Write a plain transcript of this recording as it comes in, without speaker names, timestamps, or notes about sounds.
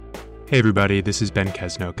Hey everybody, this is Ben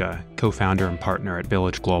Kesnoka, co-founder and partner at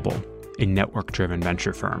Village Global, a network-driven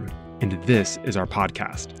venture firm. And this is our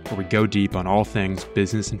podcast, where we go deep on all things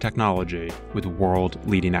business and technology with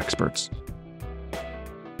world-leading experts.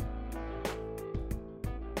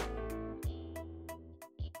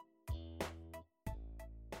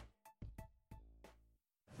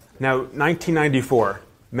 Now, 1994,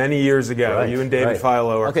 many years ago, you and David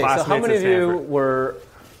Filo are classmates at Stanford. So how many of you were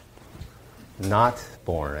not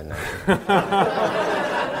born in that?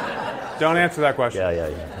 Don't answer that question.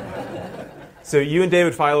 Yeah. So you and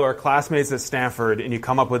David Filo are classmates at Stanford, and you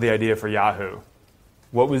come up with the idea for Yahoo.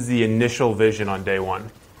 What was the initial vision on day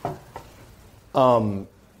one? I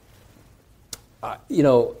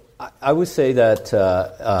would say that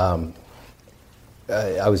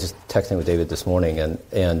I was just texting with David this morning, and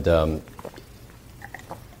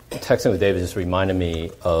texting with David just reminded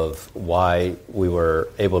me of why we were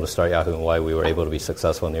able to start Yahoo and why we were able to be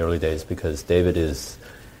successful in the early days, because David is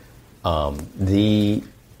the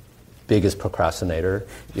biggest procrastinator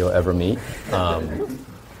you'll ever meet.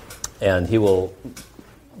 And he will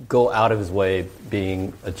go out of his way,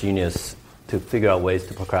 being a genius, to figure out ways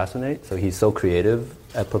to procrastinate. So he's so creative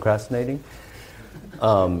at procrastinating.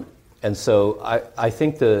 And so I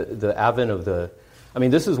think the advent of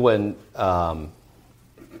this is when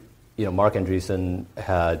Mark Andreessen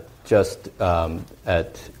had just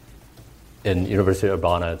in University of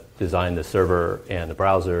Urbana designed the server and the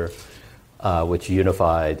browser, which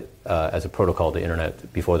unified as a protocol the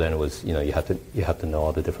internet. Before then, it was you have to know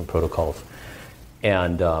all the different protocols,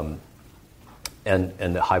 and the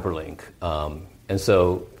hyperlink. And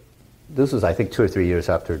so this was, I think, 2 or 3 years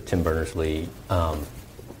after Tim Berners-Lee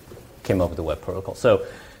came up with the web protocol.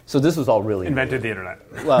 So this was all really invented the internet.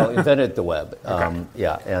 Well, invented the web. Okay.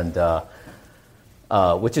 And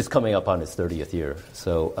which is coming up on its 30th year.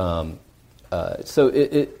 So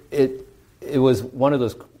it was one of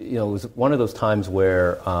those times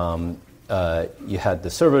where you had the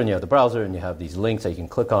server and you have the browser and you have these links that you can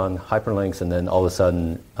click on, hyperlinks, and then all of a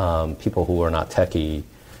sudden people who are not techie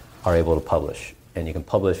are able to publish, and you can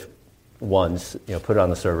publish once, put it on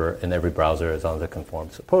the server, and every browser, as long as it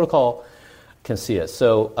conforms to the protocol, can see it.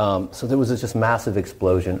 So there was this just massive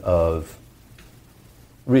explosion of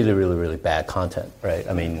really, really, really bad content, right?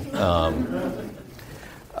 I mean,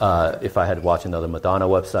 if I had watched another Madonna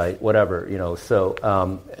website, whatever, So,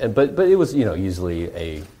 but it was, usually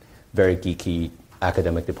a very geeky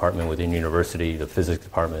academic department within university, the physics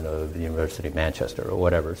department of the University of Manchester or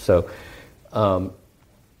whatever. So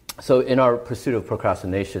in our pursuit of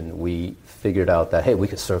procrastination, we figured out that, hey, we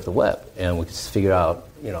could surf the web, and we could figure out,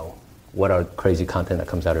 what are crazy content that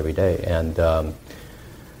comes out every day.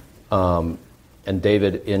 And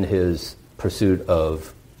David, in his pursuit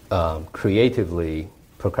of creatively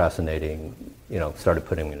procrastinating, started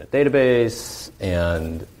putting in a database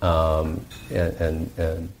and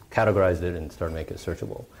categorized it and started making it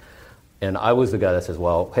searchable. And I was the guy that says,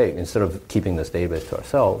 well, hey, instead of keeping this database to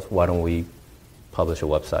ourselves, why don't we publish a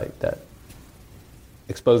website that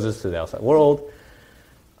exposes to the outside world?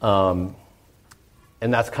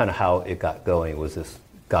 And that's kind of how it got going, was this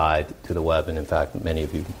guide to the web. And in fact, many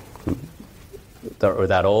of you who are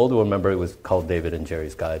that old will remember it was called David and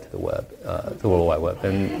Jerry's Guide to the Web, the World Wide Web.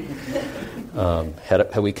 And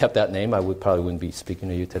had we kept that name, I probably wouldn't be speaking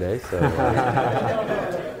to you today. So.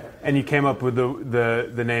 And you came up with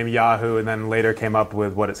the name Yahoo, and then later came up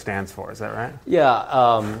with what it stands for. Is that right?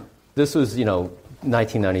 Yeah. This was,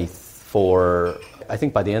 1994. I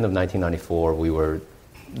think by the end of 1994, we were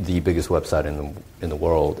the biggest website in the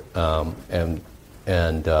world, and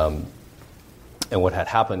what had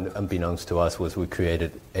happened, unbeknownst to us, was we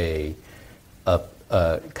created a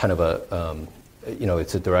kind of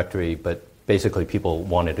it's a directory, but basically people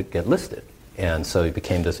wanted to get listed, and so it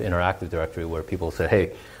became this interactive directory where people said,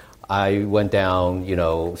 hey, I went down,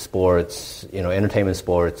 sports, entertainment,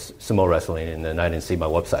 sports, sumo wrestling, and then I didn't see my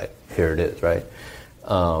website. Here it is, right?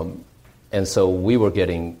 And so we were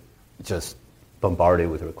getting just bombarded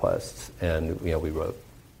with requests, and we wrote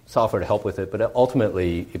software to help with it. But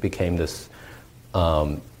ultimately, it became this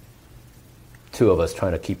two of us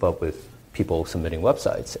trying to keep up with people submitting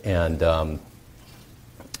websites, and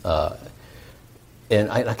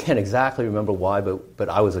I can't exactly remember why, but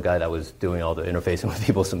I was the guy that was doing all the interfacing with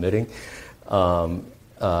people submitting,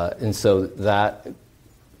 and so that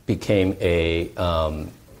became a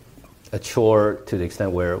chore to the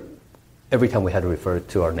extent where every time we had to refer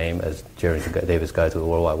to our name as David's Guide to the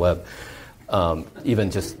World Wide Web, even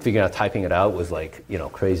just figuring out typing it out was like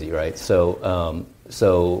crazy, right? So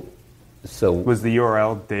was the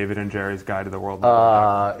URL David and Jerry's Guide to the World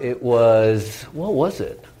Wide Web? It was, what was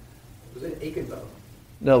it? Was it Aikenbow?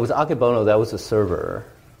 No, it was Akebono. That was a server.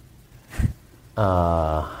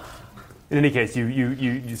 In any case,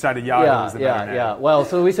 you decided Yahoo was the better name. Yeah. Well,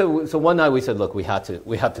 so one night we said, look, we have to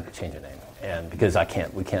change the name, and because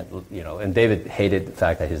we can't, and David hated the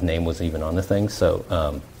fact that his name wasn't even on the thing.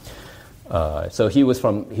 So he's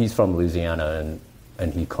from Louisiana,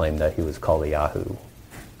 and he claimed that he was called a Yahoo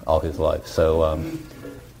all his life. So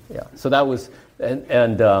so that was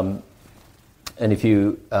and if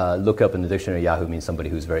you look up in the dictionary, Yahoo means somebody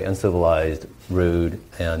who's very uncivilized, rude,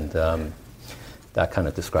 and that kind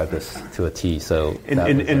of described us to a T. So,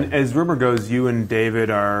 and as rumor goes, you and David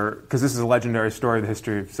are, because this is a legendary story of the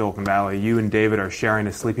history of Silicon Valley, you and David are sharing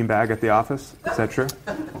a sleeping bag at the office. Is that true?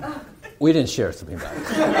 We didn't share a sleeping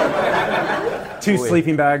bag. Two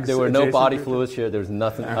sleeping bags. There were no body fluids shared. There was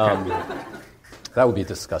nothing. Okay. That would be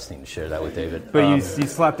disgusting to share that with David. But you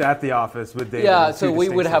slept at the office with David. Yeah, so we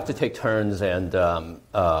would have to take turns, and that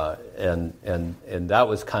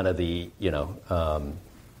was kind of the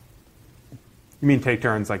You mean take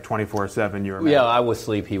turns like 24/7? You were married? Yeah, I would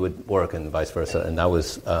sleep, he would work, and vice versa. And that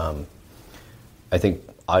was, I think,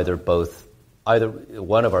 either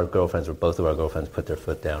one of our girlfriends or both of our girlfriends put their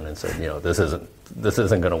foot down and said, this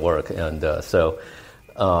isn't going to work. And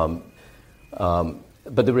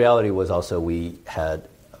but the reality was also we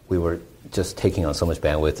were just taking on so much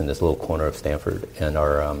bandwidth in this little corner of Stanford, and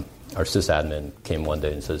our sysadmin came one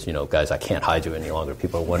day and says, guys, I can't hide you any longer.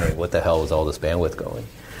 People are wondering what the hell is all this bandwidth going.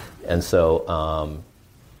 And so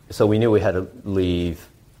we knew we had to leave.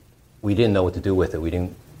 We didn't know what to do with it. We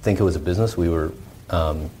didn't think it was a business. We were,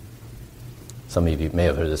 some of you may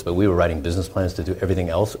have heard this, but we were writing business plans to do everything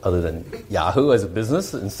else other than Yahoo as a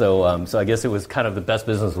business. And so I guess it was kind of the best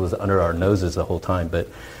business was under our noses the whole time. But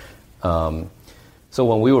so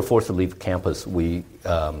when we were forced to leave campus, we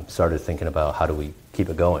started thinking about how do we keep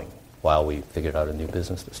it going while we figured out a new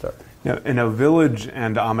business to start. Yeah, Village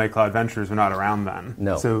and Ame Cloud Ventures were not around then.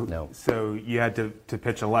 No. So you had to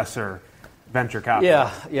pitch a lesser venture capital.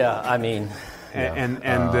 Yeah. I mean,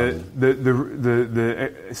 the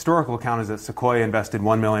historical account is that Sequoia invested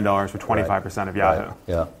 $1 million for 25% of Yahoo.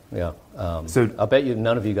 Right. Yeah. So I'll bet you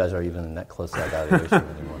none of you guys are even that close to that valuation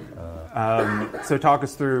anymore. So talk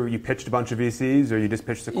us through. You pitched a bunch of VCs, or you just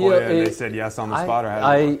pitched Sequoia and they said yes on the spot, or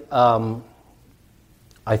how did it work?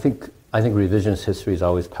 I think revisionist history is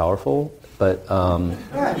always powerful, but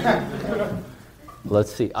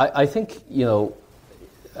let's see. I think we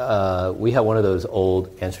had one of those old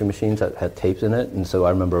answering machines that had tapes in it, and so I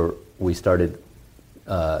remember we started.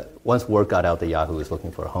 Once word got out that Yahoo was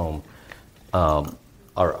looking for a home,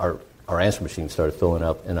 our answering machine started filling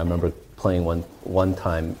up, and I remember playing one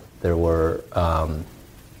time. There were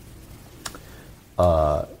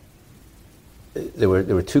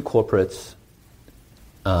two corporates.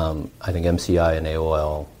 I think MCI and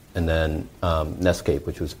AOL, and then Netscape,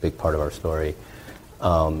 which was a big part of our story.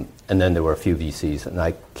 And then there were a few VCs, and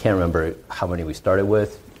I can't remember how many we started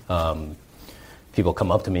with. People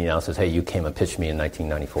come up to me now and says, "Hey, you came and pitched me in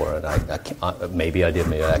 1994," and I can't, maybe I did,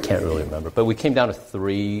 maybe I can't really remember. But we came down to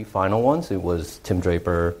three final ones. It was Tim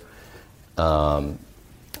Draper, and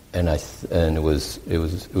it was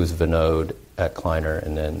Vinod at Kleiner,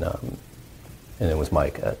 and then it was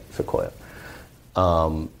Mike at Sequoia.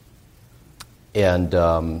 And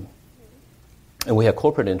we had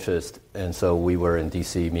corporate interest, and so we were in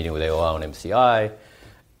DC meeting with AOL and MCI,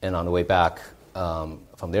 and on the way back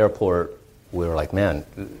from the airport, we were like, man,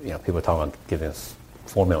 people are talking about giving us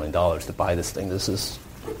 $4 million to buy this thing. This is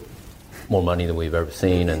more money than we've ever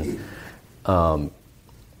seen, and I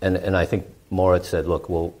think Moritz said, look,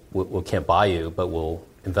 we can't buy you, but we'll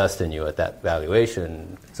invest in you at that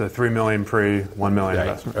valuation. So $3 million pre, $1 million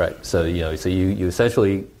investment. Right. So you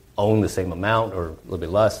essentially own the same amount or a little bit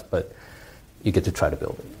less, but you get to try to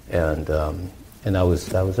build it, and that was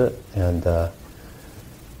it. And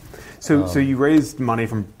so you raised money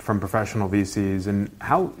from professional VCs, and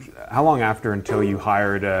how long after until you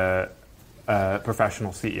hired a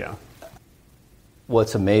professional CEO?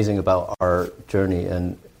 What's amazing about our journey,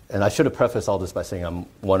 and I should have prefaced all this by saying I'm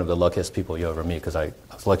one of the luckiest people you ever meet, because I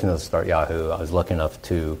was lucky enough to start Yahoo. I was lucky enough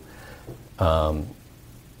to,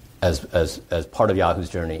 as part of Yahoo's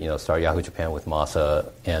journey, start Yahoo Japan with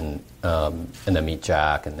Masa, and then meet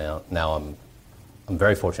Jack, and now I'm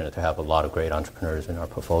very fortunate to have a lot of great entrepreneurs in our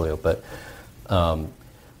portfolio. But the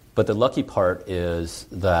lucky part is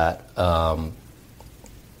that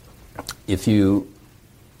if you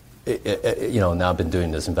now I've been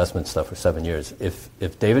doing this investment stuff for 7 years. If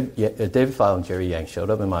David File and Jerry Yang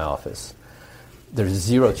showed up in my office, there's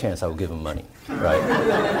zero chance I would give them money, right?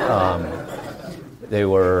 They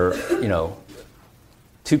were,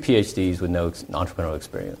 two PhDs with no entrepreneurial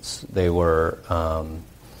experience. They were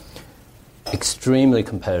extremely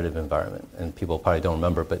competitive environment, and people probably don't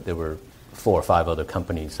remember, but there were 4 or 5 other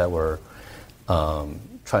companies that were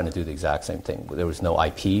trying to do the exact same thing. There was no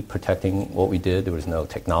IP protecting what we did. There was no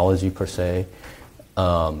technology per se,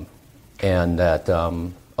 and that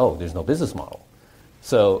there's no business model.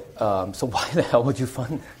 So why the hell would you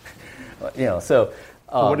fund? So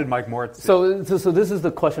what did Mike Moritz do? So this is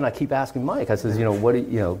the question I keep asking Mike. I says, what do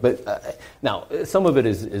you. But now some of it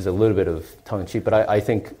is a little bit of tongue in cheek, but I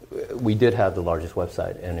think we did have the largest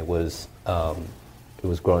website, and it was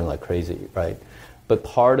growing like crazy, right? But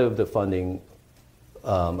part of the funding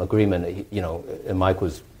agreement, and Mike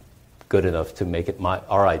was good enough to make it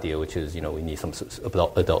our idea, which is, we need some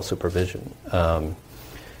adult supervision.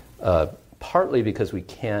 Partly because we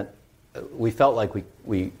felt like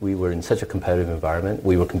we were in such a competitive environment.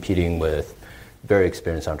 We were competing with very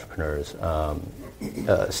experienced entrepreneurs,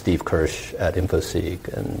 Steve Kirsch at InfoSeek,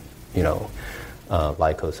 and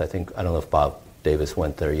Lycos. I don't know if Bob Davis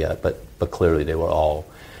went there yet, but clearly they were all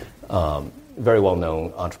very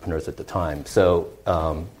well-known entrepreneurs at the time. So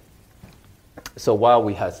while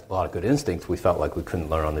we had a lot of good instincts, we felt like we couldn't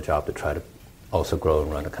learn on the job to try to also grow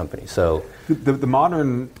and run a company. So the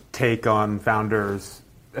modern take on founders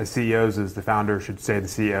as CEOs is the founder should stay the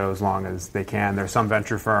CEO as long as they can. There are some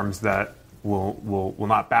venture firms that will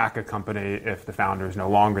not back a company if the founder is no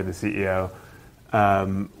longer the CEO.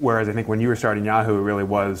 Whereas I think when you were starting Yahoo, it really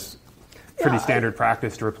was pretty standard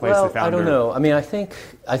practice to replace the founder. I don't know. I mean, I think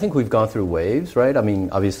we've gone through waves, right? I mean,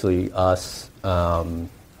 obviously us,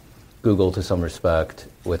 Google to some respect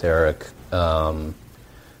with Eric,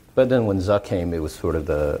 but then when Zuck came, it was sort of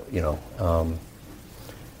the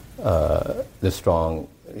strong,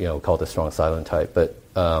 called the strong silent type. But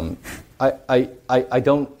I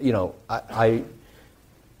don't,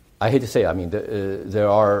 I hate to say it, I mean, there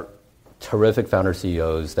are terrific founder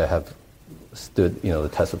CEOs that have stood, the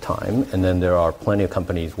test of time, and then there are plenty of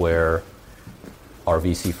companies where our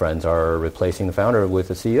VC friends are replacing the founder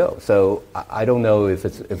with a CEO. So I don't know if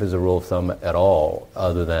it's a rule of thumb at all,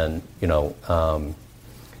 other than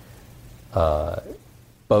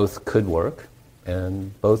both could work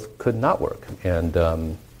and both could not work. And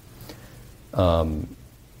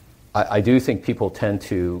I do think people tend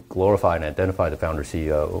to glorify and identify the founder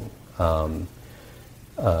CEO.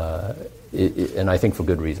 And I think for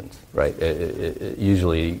good reasons, right?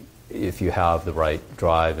 Usually, if you have the right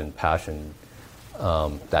drive and passion,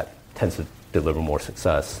 that tends to deliver more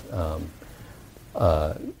success.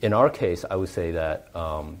 In our case, I would say that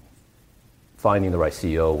finding the right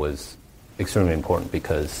CEO was extremely important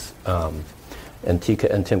because, and Tim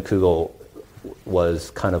Kugel was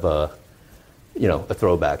kind of a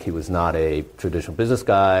throwback. He was not a traditional business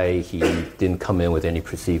guy. He didn't come in with any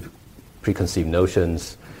preconceived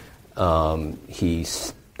notions. He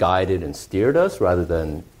guided and steered us rather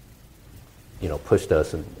than, pushed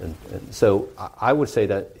us. And so I would say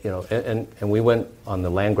that, and we went on the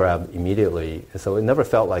land grab immediately. So it never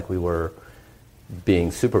felt like we were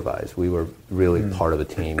being supervised. We were really part of a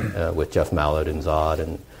team with Jeff Mallett and Zod.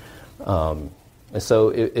 And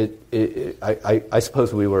so I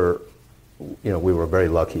suppose we were very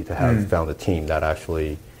lucky to have found a team that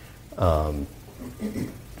actually,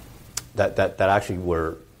 that actually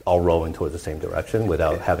were all rowing towards the same direction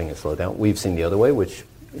without having it slow down. We've seen the other way, which,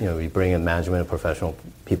 you bring in management and professional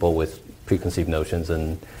people with preconceived notions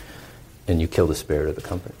and you kill the spirit of the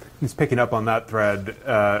company. Just picking up on that thread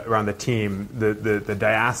around the team, the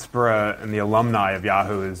diaspora and the alumni of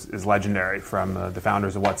Yahoo is legendary, from the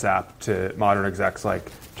founders of WhatsApp to modern execs like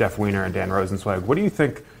Jeff Weiner and Dan Rosenzweig. What do you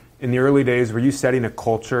think, in the early days, were you setting a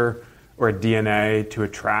culture or a DNA to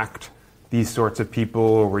attract these sorts of people,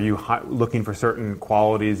 or were you looking for certain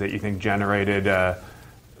qualities that you think generated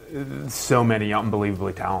so many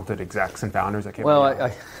unbelievably talented execs and founders that came?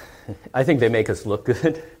 Well, I think they make us look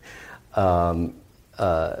good, but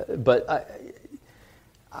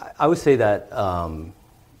I would say that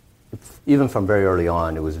even from very early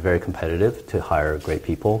on, it was very competitive to hire great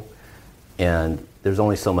people, and there's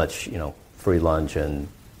only so much free lunch and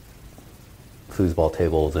foosball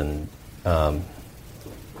tables and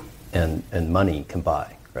money can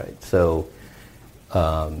buy, right?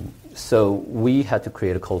 So we had to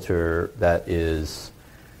create a culture that is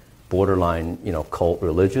borderline, cult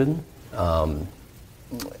religion, and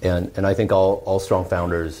I think all strong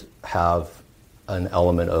founders have an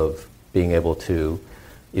element of being able to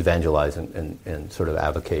evangelize and sort of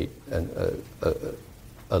advocate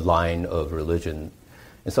a line of religion.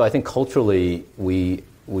 And so I think culturally we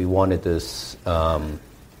wanted this.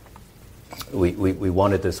 We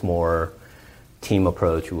wanted this more team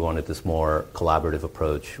approach. We wanted this more collaborative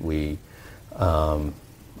approach.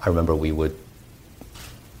 I remember we would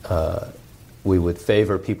we would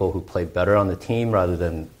favor people who played better on the team rather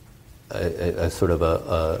than a sort of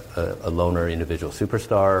a loner individual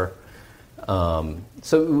superstar.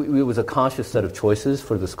 So it was a conscious set of choices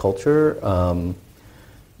for this culture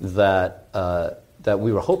that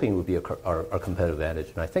we were hoping would be our competitive advantage,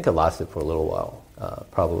 and I think it lasted for a little while,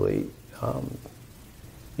 probably,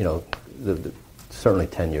 certainly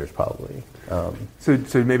 10 years, probably.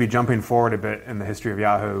 So maybe jumping forward a bit in the history of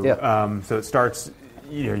Yahoo. Yeah. So it starts,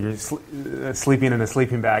 you're sleeping in a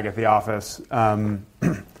sleeping bag at the office.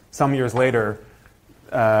 Some years later,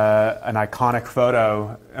 an iconic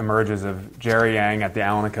photo emerges of Jerry Yang at the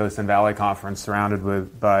Allen & Coast Valley Conference,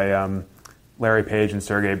 surrounded by Larry Page and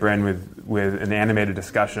Sergey Brin with an animated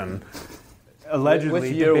discussion,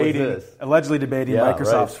 allegedly debating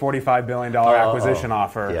Microsoft's $45 billion acquisition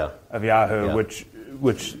offer of Yahoo, which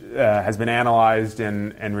has been analyzed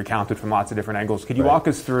and recounted from lots of different angles. Could you walk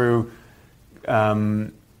us through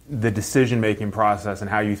the decision-making process and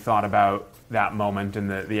how you thought about that moment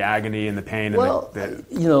and the agony and the pain? Well,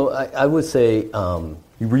 I would say... were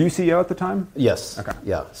you CEO at the time? Yes. Okay.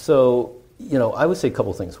 Yeah. So, I would say a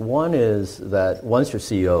couple things. One is that once you're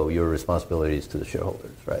CEO, your responsibility is to the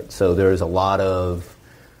shareholders, right? So there is a lot of,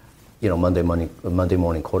 Monday morning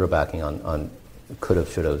quarterbacking on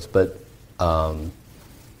could-have, should-haves. But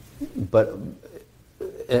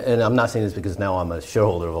and I'm not saying this because now I'm a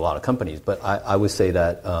shareholder of a lot of companies, but I would say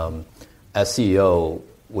that as CEO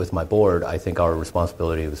with my board, I think our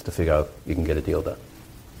responsibility was to figure out if you can get a deal done.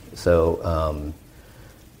 So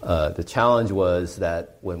the challenge was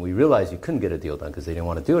that when we realized you couldn't get a deal done because they didn't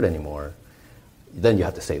want to do it anymore, then you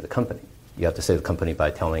have to save the company. You have to save the company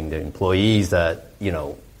by telling the employees that,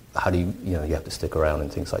 how do you have to stick around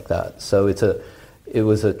and things like that. So it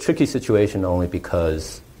was a tricky situation only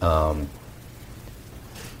because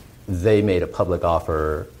they made a public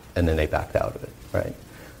offer and then they backed out of it, right?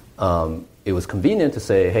 It was convenient to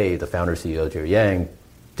say, hey, the founder CEO, Jerry Yang,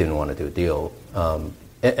 didn't want to do a deal.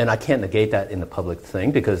 And I can't negate that in the public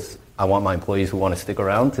thing because I want my employees who want to stick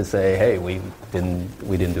around to say, hey, we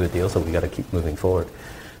didn't do a deal, so we got to keep moving forward.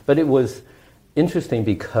 But it was interesting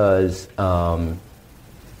because,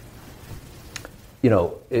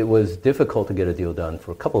 it was difficult to get a deal done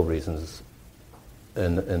for a couple of reasons.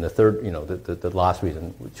 And the third, the last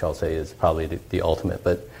reason, which I'll say is probably the ultimate,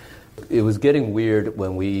 but it was getting weird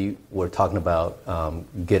when we were talking about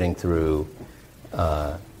getting through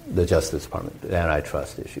the Justice Department, the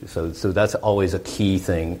antitrust issue. So that's always a key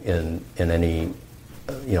thing in any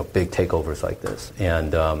big takeovers like this.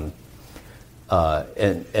 And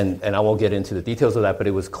I won't get into the details of that, but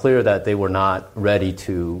it was clear that they were not ready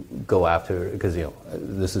to go after, because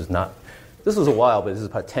this was a while, but this is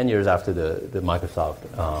about 10 years after the Microsoft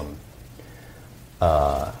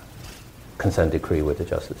consent decree with the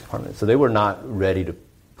Justice Department. So they were not ready to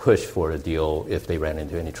push for a deal if they ran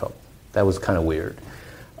into any trouble. That was kind of weird.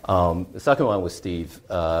 The second one was Steve,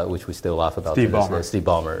 which we still laugh about. Steve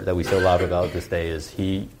Ballmer, that we still laugh about this day, is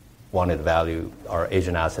he wanted to value our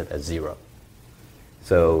Asian asset at zero.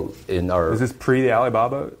 So in our... Is this pre the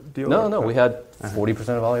Alibaba deal? No, we had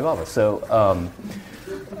 40% of Alibaba.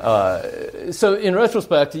 So in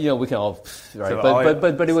retrospect, we can all... Right,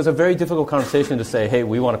 but it was a very difficult conversation to say, hey,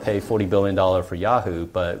 we want to pay $40 billion for Yahoo,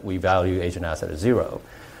 but we value Asian asset at zero.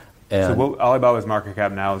 And so Alibaba's market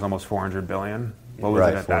cap now is almost $400 billion. What was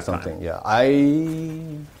it at that time? Yeah, I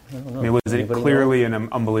don't know. I mean, was it clearly an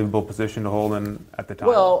unbelievable position to hold in at the time?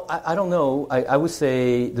 Well, I don't know. I would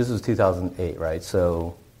say this was 2008, right?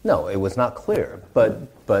 So no, it was not clear.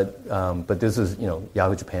 But this is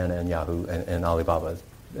Yahoo Japan and Yahoo and Alibaba,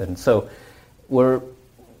 and so we're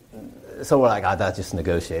like, that's just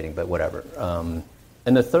negotiating, but whatever.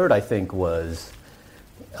 And the third, I think, was,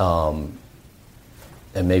 and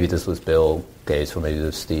maybe this was Bill Gates or maybe this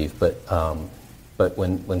was Steve, but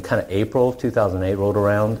when kind of April of 2008 rolled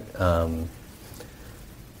around,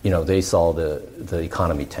 they saw the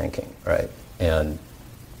economy tanking, right? And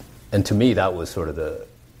to me, that was sort of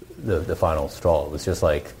the final straw. It was just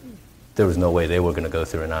like there was no way they were going to go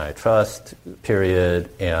through an antitrust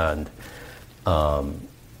period, and now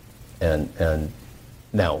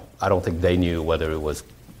I don't think they knew whether it was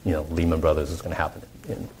Lehman Brothers was going to happen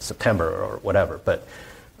in September or whatever, but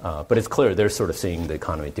it's clear they're sort of seeing the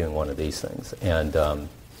economy doing one of these things. And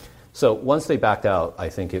so once they backed out, I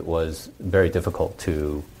think it was very difficult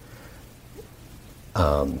to,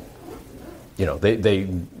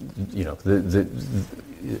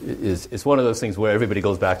 it's one of those things where everybody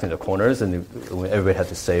goes back to their corners and everybody has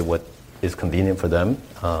to say what is convenient for them.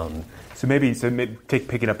 So maybe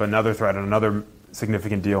picking up another thread on another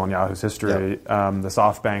significant deal in Yahoo's history, the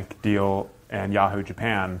SoftBank deal and Yahoo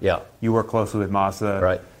Japan. Yeah. You work closely with Masa.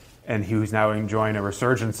 Right. and who's now enjoying a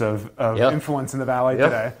resurgence of Yep. influence in the Valley Yep.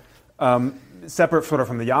 today. Separate sort of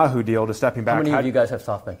from the Yahoo deal, to stepping back. How many of you guys have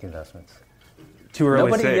SoftBank investments? Too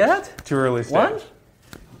early Nobody stage. yet? Too early stage. One?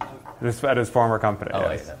 At his former company. Oh,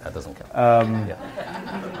 yes. wait, that doesn't count.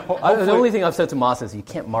 The only thing I've said to Masa is you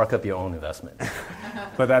can't mark up your own investment.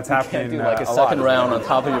 But that's You happening. can't do like a lot. second round on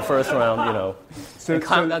top of your first round,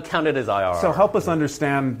 and count it as IRR. So help us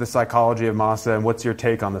understand the psychology of Masa, and what's your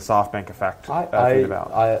take on the SoftBank effect? in the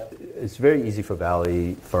Valley? It's very easy for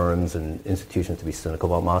Valley firms and institutions to be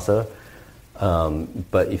cynical about Masa.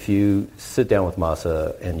 But if you sit down with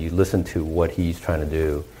Masa and you listen to what he's trying to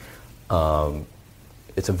do,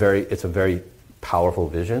 it's a very powerful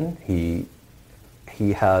vision.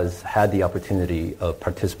 He has had the opportunity of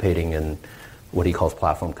participating in what he calls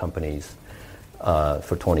platform companies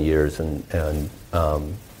for 20 years, and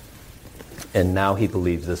now he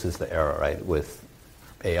believes this is the era, right, with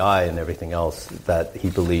AI and everything else, that he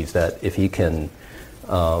believes that if he can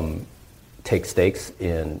take stakes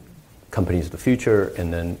in companies of the future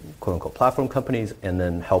and then quote-unquote platform companies and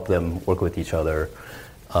then help them work with each other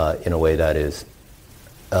in a way that is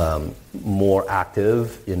more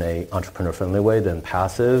active in a entrepreneur-friendly way than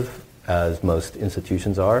passive, as most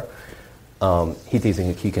institutions are, he thinks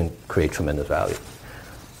he can create tremendous value.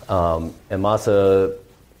 And Masa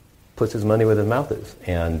puts his money where his mouth is.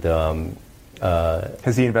 And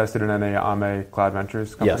has he invested in any Ame Cloud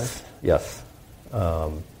Ventures companies? Yes.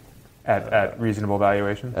 At reasonable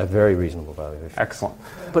valuation? At very reasonable valuation. Excellent.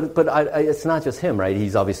 But it's not just him, right?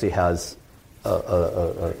 He's obviously has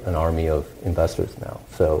an army of investors now.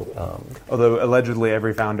 So, although allegedly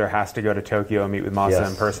every founder has to go to Tokyo and meet with Masa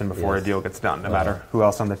in person before a deal gets done, no matter who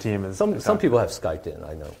else on the team is. Some people have Skyped in,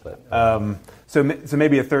 I know, but so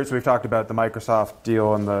maybe a third. So we've talked about the Microsoft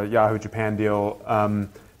deal and the Yahoo Japan deal.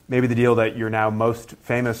 Maybe the deal that you're now most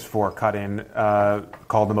famous for cutting,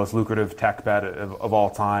 called the most lucrative tech bet of all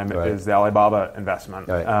time, is the Alibaba investment.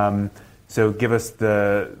 Right. So give us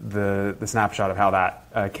the snapshot of how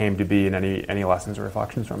that came to be, and any lessons or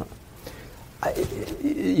reflections from it.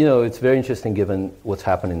 It's very interesting given what's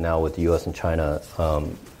happening now with the U.S. and China,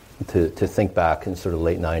 to think back in sort of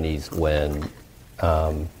late 90s when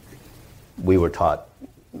we were taught,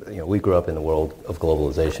 we grew up in the world of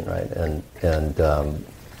globalization, right?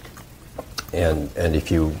 And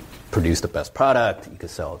if you produce the best product, you could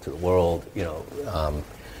sell it to the world,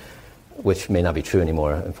 which may not be true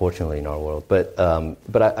anymore, unfortunately, in our world. But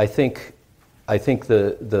I think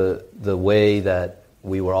the way that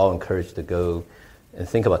we were all encouraged to go and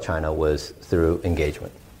think about China was through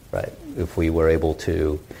engagement, right? If we were able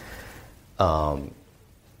to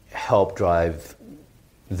help drive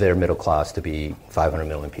their middle class to be 500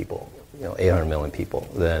 million people, 800 million people,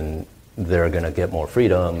 then they're going to get more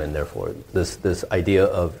freedom, and therefore this idea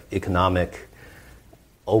of economic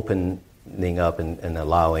opening up and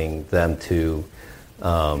allowing them to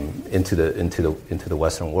into the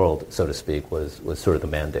Western world, so to speak, was sort of the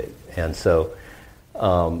mandate. And so,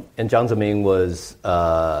 and Jiang Zemin was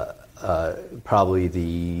probably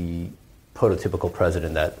the prototypical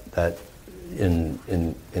president that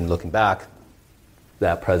in looking back,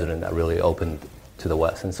 that president that really opened to the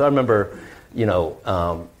West. And so I remember,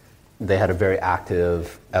 they had a very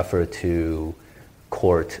active effort to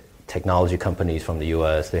court technology companies from the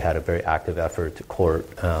U.S. They had a very active effort to court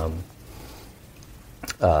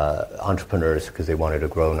entrepreneurs because they wanted to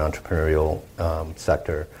grow an entrepreneurial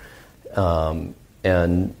sector.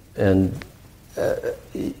 And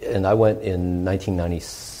I went in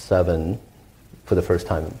 1997 for the first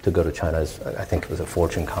time to go to China. I think it was a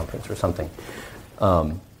Fortune conference or something.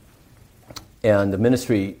 And the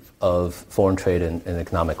Ministry of Foreign Trade and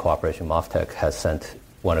Economic Cooperation, MOFTEC, has sent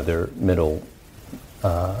one of their middle.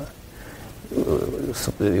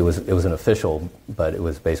 It was an official, but it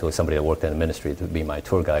was basically somebody that worked in the ministry to be my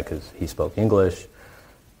tour guide because he spoke English,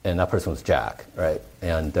 and that person was Jack, right?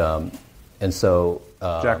 And so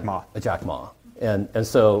Jack Ma. Jack Ma, and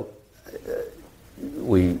so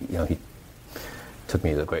we, he took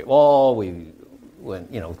me to the Great Wall. We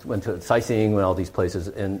went to sightseeing, went all these places,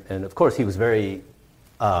 and of course he was very.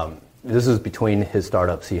 This was between his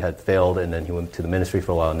startups. He had failed, and then he went to the ministry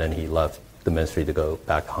for a while, and then he left the ministry to go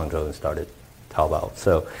back to Hangzhou and started Taobao.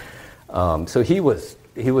 So he was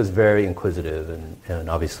very inquisitive and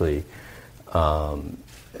obviously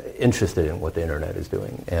interested in what the internet is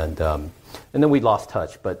doing, and then we lost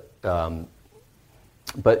touch. But the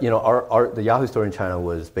Yahoo story in China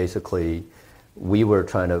was basically we were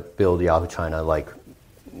trying to build Yahoo China like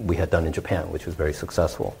we had done in Japan, which was very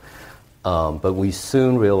successful. But we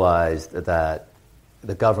soon realized that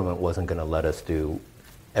the government wasn't going to let us do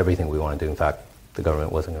everything we wanted to do. In fact, the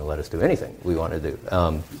government wasn't going to let us do anything we wanted to do.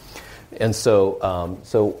 And so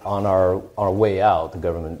on our way out, the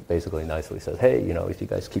government basically nicely says, hey, if you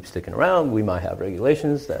guys keep sticking around, we might have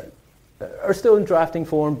regulations that are still in drafting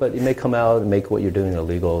form, but it may come out and make what you're doing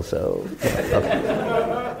illegal. So,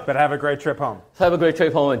 okay. But have a great trip home. Have a great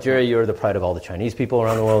trip home, and Jerry, you're the pride of all the Chinese people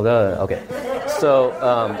around the world. Okay. So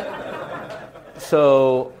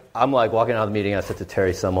I'm like walking out of the meeting. I said to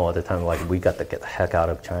Terry Summerall at the time, like, we got to get the heck out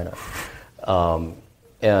of China.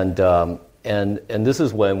 And this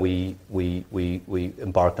is when we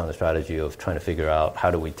embarked on the strategy of trying to figure out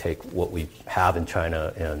how do we take what we have in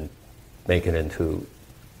China and make it into,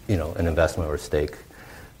 an investment or a stake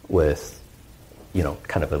with,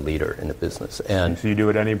 kind of a leader in the business. And so you do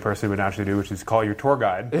what any person would naturally do, which is call your tour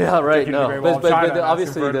guide. Yeah, right. No, but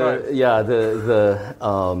obviously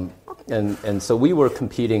and so we were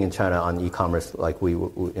competing in China on e-commerce. Like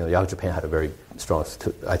Yahoo Japan had a very strong,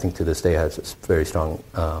 I think to this day has a very strong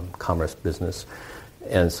commerce business.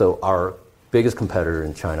 And so our biggest competitor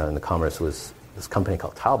in China in the commerce was this company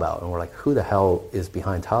called Taobao. And we're like, who the hell is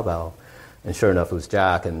behind Taobao? And sure enough, it was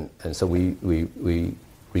Jack. And so we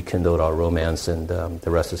rekindled our romance, and the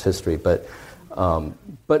rest is history. But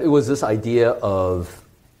it was this idea of,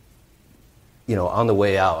 on the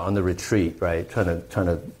way out, on the retreat, right? Trying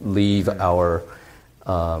to leave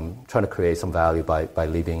trying to create some value by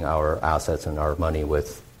leaving our assets and our money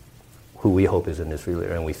with who we hope is an industry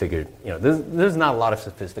leader. And we figured, there's not a lot of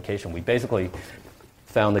sophistication. We basically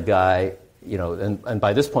found a guy, and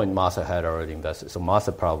by this point, Masa had already invested. So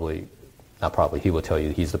Masa he will tell you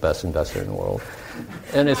he's the best investor in the world.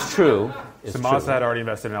 And it's true. So Masa had already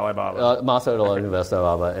invested in Alibaba. Masa had already invested in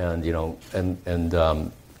Alibaba,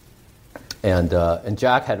 and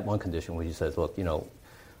Jack had one condition where he says, look,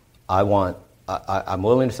 I'm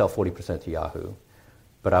willing to sell 40% to Yahoo,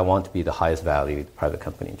 but I want to be the highest valued private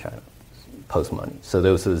company in China, post money. So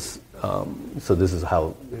this is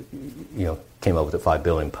how came up with the $5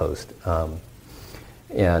 billion post,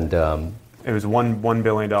 it was $1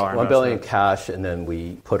 billion. $1 billion cash, and then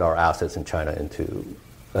we put our assets in China into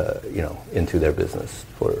their business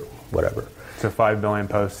for whatever. So $5 billion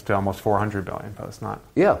post to almost $400 billion post, not.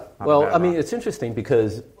 Yeah. Well, I mean, it's interesting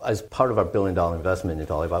because as part of our $1 billion investment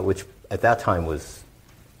into Alibaba, which at that time was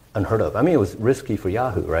unheard of. I mean, it was risky for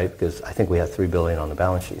Yahoo, right? Because I think we had $3 billion on the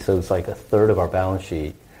balance sheet, so it's like a third of our balance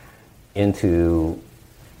sheet into,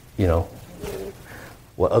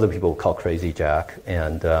 what other people call crazy Jack,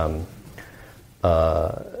 and so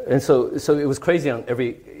it was crazy on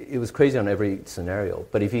every scenario.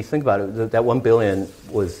 But if you think about it, that $1 billion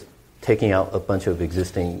was taking out a bunch of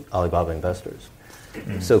existing Alibaba investors.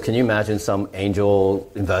 Mm-hmm. So can you imagine some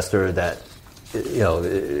angel investor that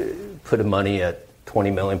put the money at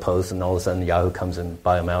 20 million posts, and all of a sudden Yahoo comes and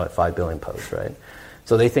buy them out at 5 billion posts, right?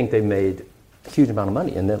 So they think they made a huge amount of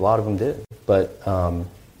money, and a lot of them did. But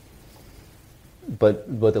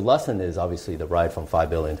the lesson is obviously the ride from 5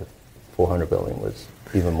 billion to 400 billion was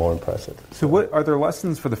even more impressive. So what are there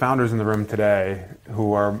lessons for the founders in the room today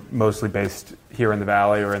who are mostly based here in the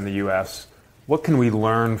Valley or in the U.S.? What can we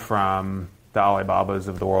learn from the Alibabas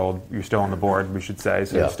of the world? You're still on the board, we should say,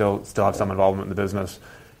 so you still have some involvement in the business.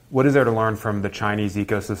 What is there to learn from the Chinese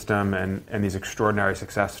ecosystem and these extraordinary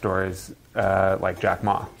success stories like Jack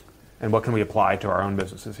Ma? And what can we apply to our own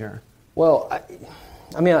businesses here? Well, I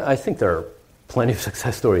think there are plenty of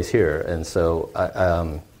success stories here, and so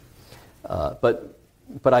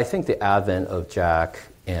but I think the advent of Jack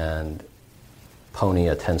and Pony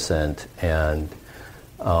at Tencent and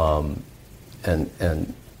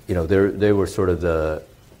they were sort of the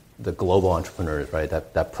global entrepreneurs, right?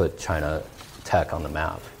 That put China tech on the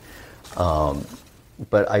map.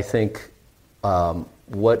 But I think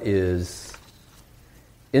what is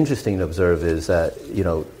interesting to observe is that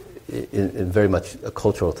in very much a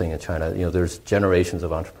cultural thing in China, there's generations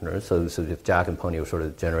of entrepreneurs. So if Jack and Pony were sort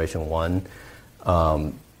of generation one,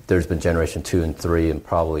 there's been generation 2 and 3, and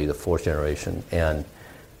probably the 4th generation, and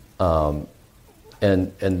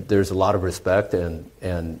there's a lot of respect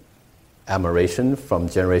and admiration from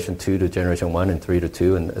generation 2 to generation 1 and 3 to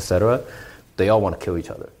 2, and et cetera. They all want to kill each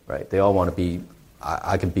other, right? They all want to be,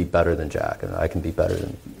 I can be better than Jack, and I can be better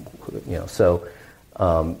than, So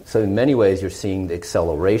in many ways, you're seeing the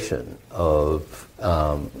acceleration of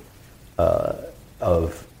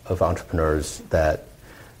entrepreneurs that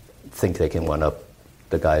think they can one up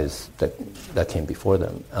the guys that came before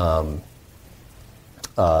them.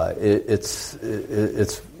 It's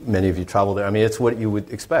many of you travel there. I mean, it's what you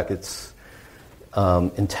would expect. It's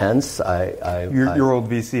intense. Your old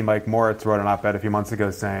VC, Mike Moritz, wrote an op-ed a few months ago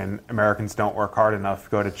saying Americans don't work hard enough.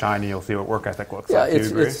 Go to China, you'll see what work ethic looks like. Do you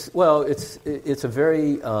agree? It's a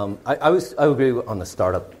very. I agree on the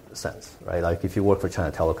startup sense, right? Like if you work for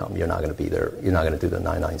China Telecom, you're not going to be there. You're not going to do the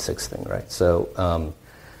 996 thing, right? So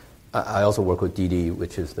I also work with Didi,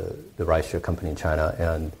 which is the rideshare company in China,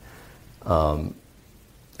 and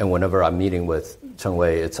whenever I'm meeting with Cheng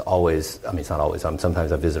Wei, it's always, I mean, it's not always,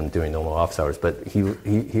 sometimes I visit him during normal office hours, but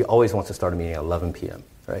he always wants to start a meeting at 11 p.m.,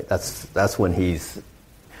 right? That's when he's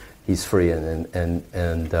free, and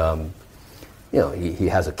you know, he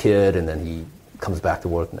has a kid, and then he comes back to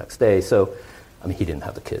work the next day. So, I mean, he didn't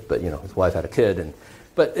have the kid, but, you know, his wife had a kid,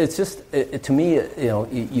 but it's just, to me, you know,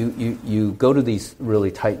 you go to these really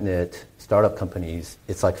tight-knit startup companies,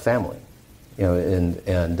 it's like family, you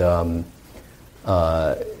know,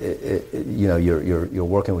 you know, you're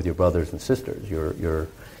working with your brothers and sisters.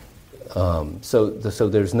 So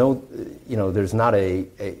there's no, you know, it's not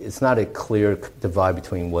a clear divide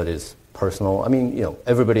between what is personal. I mean, you know,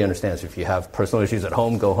 everybody understands if you have personal issues at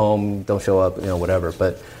home, go home, don't show up, you know, whatever.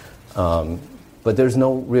 But there's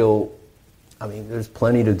no real, I mean, there's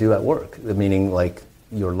plenty to do at work. Meaning, like,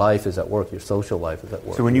 your life is at work, your social life is at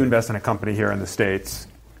work. So when you invest in a company here in the States,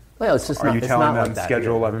 well, it's just are you telling them like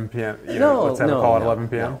schedule 11 p.m.? No, let's have a call at 11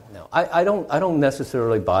 p.m. No. I don't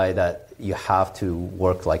necessarily buy that you have to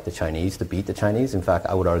work like the Chinese to beat the Chinese. In fact,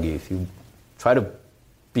 I would argue if you try to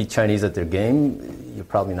beat Chinese at their game, you're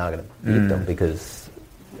probably not going to beat them because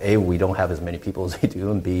A, we don't have as many people as they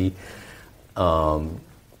do, and B,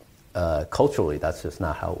 culturally, that's just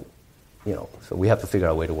not how, you know. So we have to figure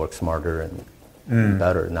out a way to work smarter and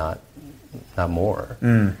better, not more.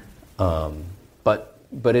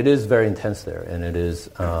 But it is very intense there, and it is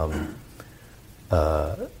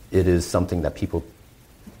something that people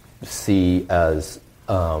see as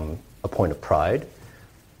a point of pride.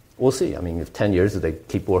 We'll see. I mean, if 10 years, do they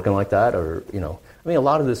keep working like that, or, you know? I mean, a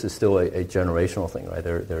lot of this is still a generational thing, right?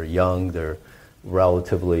 They're young, they're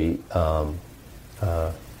relatively.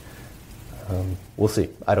 We'll see.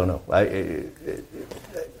 I don't know.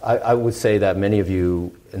 I would say that many of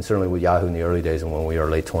you, and certainly with Yahoo in the early days, and when we were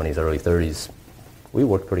late 20s, early 30s. We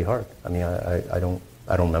worked pretty hard. I mean, I don't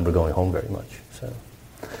remember going home very much. So,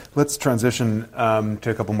 let's transition to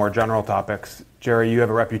a couple more general topics. Jerry, you have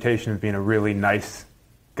a reputation of being a really nice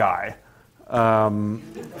guy.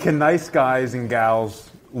 Can nice guys and gals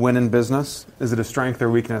win in business? Is it a strength or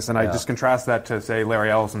weakness? And I just contrast that to, say,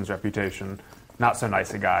 Larry Ellison's reputation, not so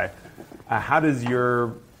nice a guy. How does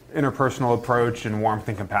your interpersonal approach and warmth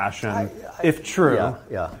and compassion, if true, how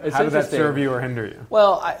does that serve you or hinder you?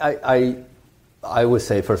 Well, I would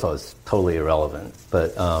say, first of all, it's totally irrelevant.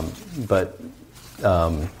 But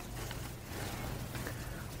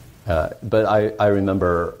I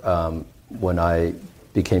remember when I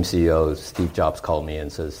became CEO, Steve Jobs called me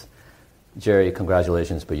and says, "Jerry,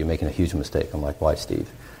 congratulations, but you're making a huge mistake." I'm like, "Why, Steve?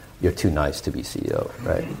 You're too nice to be CEO,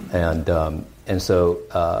 right?" And so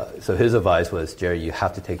his advice was, "Jerry, you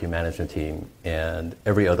have to take your management team, and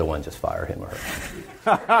every other one just fire him or her."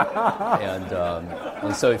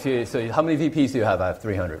 and so how many VPs do you have? I have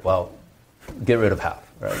 300. Well, get rid of half,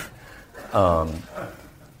 right?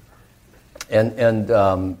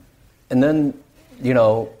 And then, you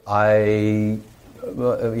know,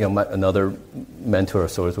 another mentor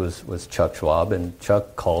of sorts was Chuck Schwab, and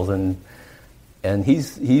Chuck calls and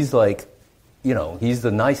he's like, you know, he's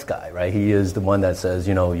the nice guy, right? He is the one that says,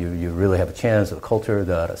 you know, you really have a chance of the culture,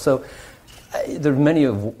 So there are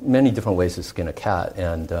many different ways to skin a cat,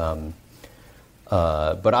 and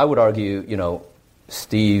but I would argue, you know,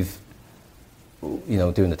 Steve, you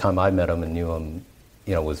know, during the time I met him and knew him,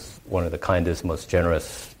 you know, was one of the kindest, most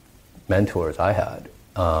generous mentors I had.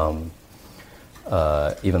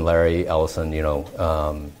 Even Larry Ellison, you know,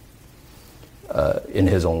 in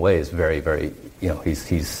his own way, is very, very, you know,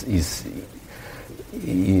 he's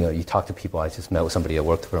you know, you talk to people. I just met with somebody that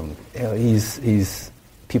worked for him. You know,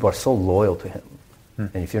 people are so loyal to him,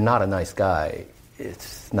 and if you're not a nice guy, it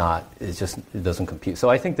doesn't compute. So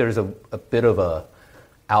I think there's a bit of a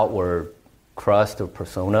outward crust or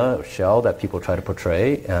persona or shell that people try to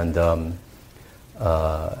portray, and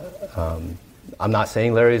I'm not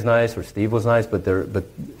saying Larry's nice or Steve was nice,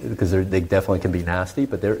 because they definitely can be nasty.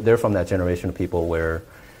 But they're from that generation of people where,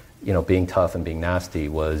 you know, being tough and being nasty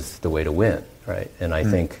was the way to win, right? And I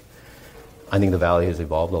think the value has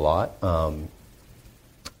evolved a lot.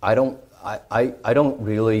 I don't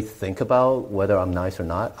really think about whether I'm nice or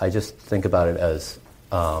not. I just think about it as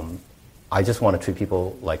I just want to treat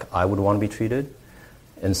people like I would want to be treated.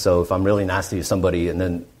 And so if I'm really nasty to somebody and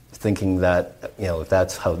then thinking that, you know, if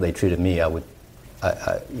that's how they treated me, I would,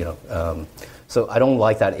 you know. So I don't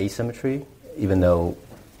like that asymmetry, even though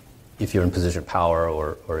if you're in position of power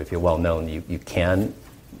or if you're well known, you can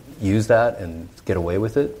use that and get away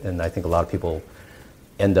with it. And I think a lot of people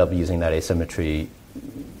end up using that asymmetry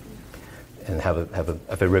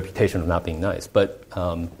have a reputation of not being nice. But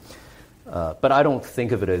I don't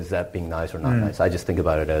think of it as that being nice or not nice. I just think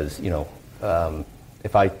about it as,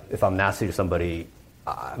 if I'm nasty to somebody,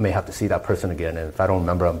 I may have to see that person again, and if I don't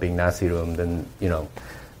remember I'm being nasty to them, then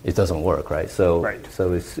it doesn't work, right? So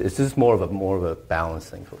it's just more of a balance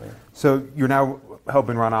thing for me. So you're now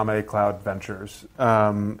helping run Ame Cloud Ventures,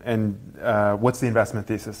 and what's the investment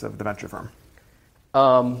thesis of the venture firm?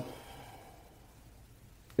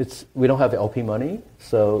 We don't have LP money,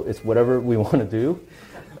 so it's whatever we want to do,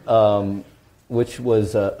 which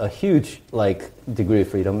was a huge degree of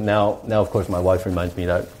freedom. Now of course my wife reminds me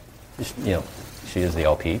that she is the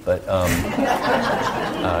LP, but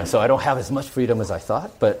so I don't have as much freedom as I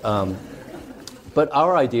thought. But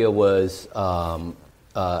our idea was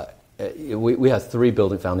we have three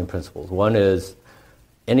founding principles. One is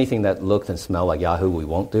anything that looked and smelled like Yahoo we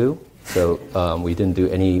won't do. So we didn't do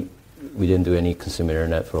any consumer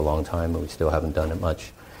internet for a long time, and we still haven't done it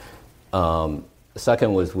much. The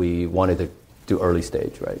second was we wanted to do early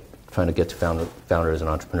stage, right? Trying to get to founders and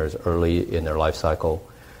entrepreneurs early in their life cycle.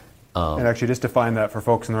 And actually, just define that for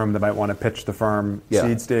folks in the room that might want to pitch the firm.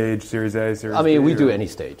 Seed stage, Series A, Series B? We do any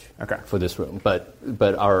stage for this room. But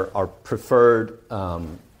our preferred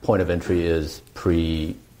point of entry is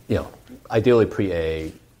ideally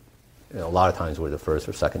pre-A. A lot of times we're the first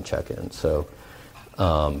or second check-in. So,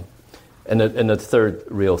 and the third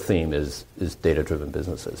real theme is data-driven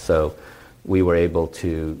businesses. So we were able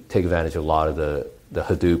to take advantage of a lot of the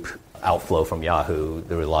Hadoop outflow from Yahoo.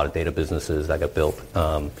 There were a lot of data businesses that got built.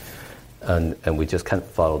 And we just kind of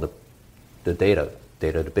follow the data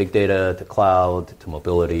to big data, to cloud, to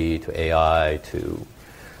mobility, to AI, to,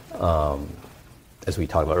 as we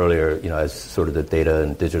talked about earlier, as sort of the data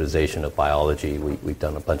and digitization of biology. We've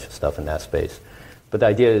done a bunch of stuff in that space. But the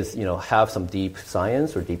idea is, have some deep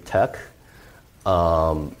science or deep tech,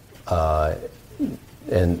 and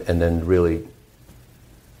then really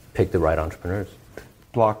pick the right entrepreneurs.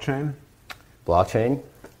 Blockchain?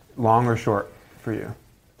 Long or short for you?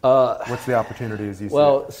 What's the opportunity as you see it?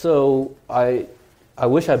 Well, so I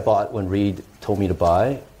wish I bought when Reed told me to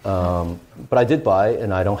buy, but I did buy,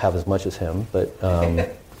 and I don't have as much as him. But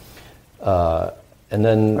and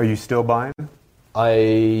then, are you still buying?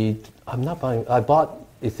 I'm not buying. I bought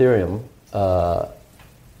Ethereum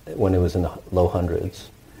when it was in the low hundreds.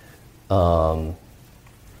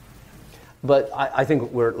 But I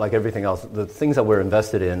think we're like everything else. The things that we're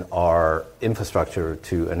invested in are infrastructure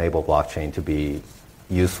to enable blockchain to be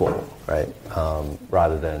useful, right?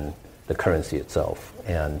 Rather than the currency itself,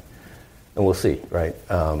 and we'll see, right?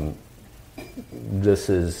 This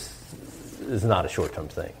is not a short-term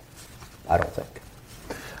thing, I don't think.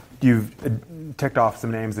 You've ticked off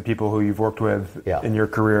some names of people who you've worked with in your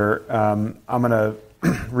career. I'm going to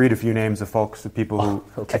read a few names of folks, of people who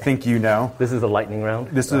I think you know. This is a lightning round?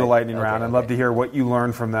 This is a lightning round. I'd love to hear what you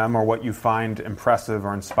learned from them or what you find impressive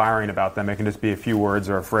or inspiring about them. It can just be a few words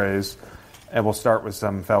or a phrase. And we'll start with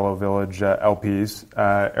some fellow Village LPs.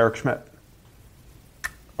 Eric Schmidt.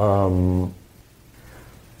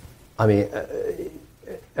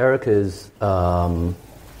 Eric is...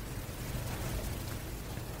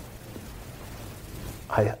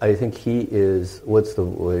 I think he is... What's the...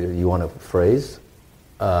 You want a phrase?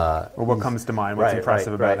 Or what comes to mind? What's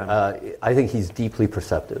impressive about him? I think he's deeply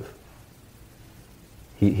perceptive.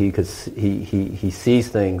 He sees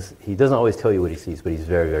things. He doesn't always tell you what he sees, but he's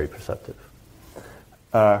very, very perceptive.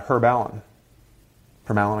 Herb Allen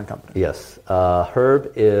from Allen and Company. Yes,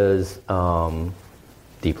 Herb is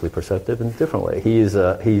deeply perceptive in a different way. He's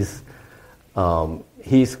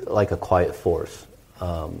like a quiet force.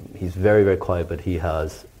 He's very, very quiet, but he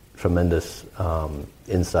has tremendous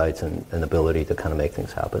insights and ability to kind of make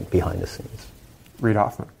things happen behind the scenes. Reid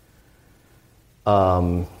Hoffman.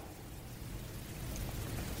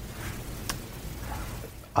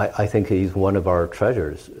 I think he's one of our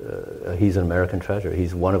treasures. He's an American treasure.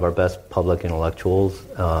 He's one of our best public intellectuals.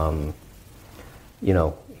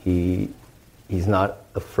 He's not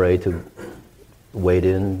afraid to wade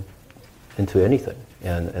into anything,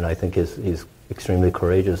 and I think he's extremely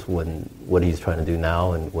courageous when what he's trying to do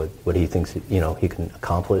now and what he thinks he can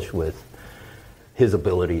accomplish with his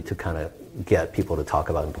ability to kind of get people to talk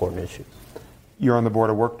about important issues. You're on the board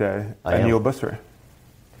of Workday. Anil Busri.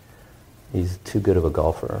 He's too good of a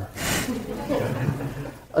golfer.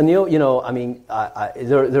 Anil,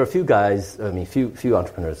 there are a few guys. Few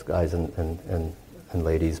entrepreneurs, guys and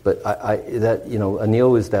ladies. But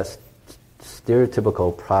Anil is that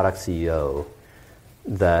stereotypical product CEO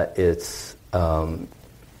that it's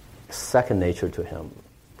second nature to him.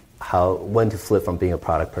 When to flip from being a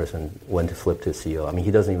product person, when to flip to a CEO.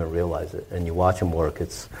 He doesn't even realize it. And you watch him work.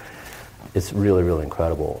 it's really, really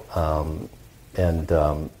incredible.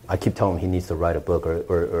 I keep telling him he needs to write a book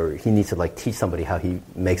or he needs to like teach somebody how he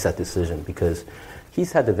makes that decision, because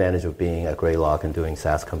he's had the advantage of being at Greylock and doing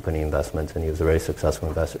SaaS company investments, and he was a very successful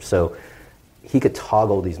investor. So he could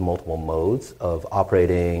toggle these multiple modes of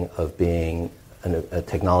operating, of being a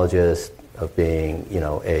technologist, of being,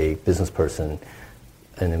 a business person,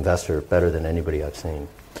 an investor better than anybody I've seen.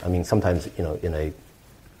 I mean, sometimes, in a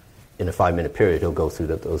 5-minute period, he'll go through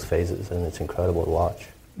those phases, and it's incredible to watch.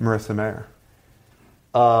 Marissa Mayer.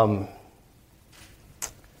 I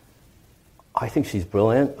think she's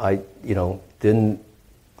brilliant. I didn't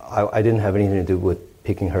have anything to do with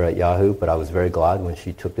picking her at Yahoo, but I was very glad when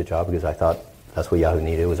she took the job, because I thought that's what Yahoo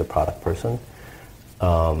needed, was a product person.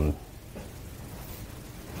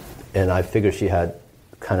 And I figured she had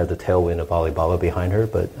kind of the tailwind of Alibaba behind her,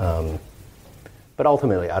 but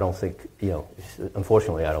ultimately, I don't think,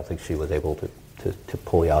 unfortunately, I don't think she was able to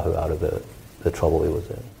pull Yahoo out of the trouble it was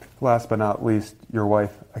in. Last but not least, your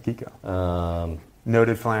wife, Akiko.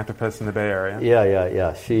 Noted philanthropist in the Bay Area.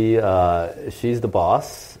 Yeah. She's the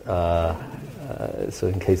boss. So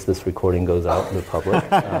in case this recording goes out in the public.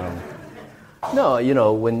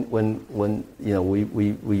 No, when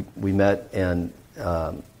we met, and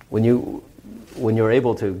when you're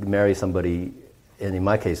able to marry somebody, and in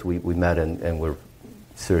my case, we met and we're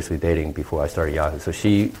seriously dating before I started Yahoo. So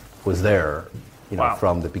she was there, Wow.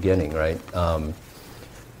 from the beginning, right?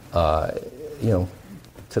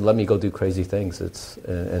 To let me go do crazy things.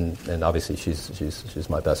 And obviously she's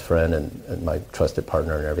my best friend and my trusted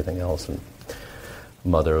partner and everything else, and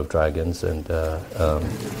mother of dragons, and all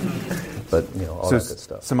that good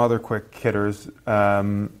stuff. Some other quick hitters.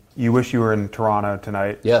 You wish you were in Toronto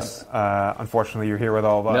tonight. Yes. Unfortunately, you're here with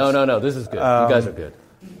all of us. No. This is good. You guys are good.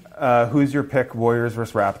 Who's your pick? Warriors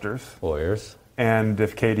versus Raptors. Warriors. And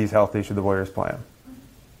if KD's healthy, should the Warriors play him?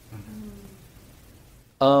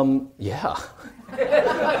 Yeah.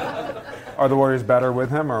 Are the Warriors better with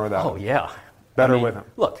him or without him? Oh, yeah. Better with him.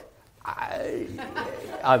 Look,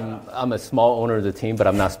 I'm a small owner of the team, but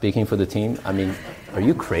I'm not speaking for the team. I mean, are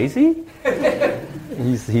you crazy?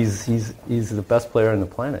 He's the best player on the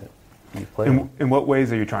planet. In what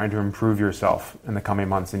ways are you trying to improve yourself in the coming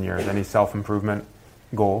months and years? Any self-improvement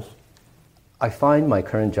goals? I find my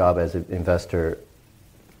current job as an investor,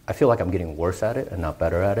 I feel like I'm getting worse at it and not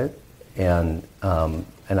better at it. And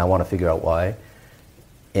I want to figure out why.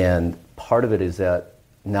 And part of it is that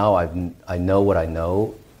now I know what I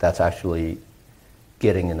know. That's actually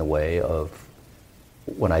getting in the way of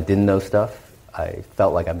when I didn't know stuff. I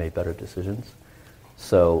felt like I made better decisions.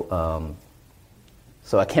 So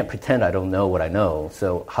I can't pretend I don't know what I know.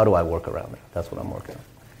 So how do I work around it? That's what I'm working on.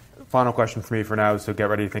 Final question for me for now, so get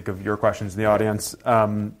ready to think of your questions in the audience.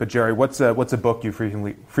 But Jerry, what's a book you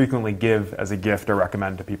frequently give as a gift or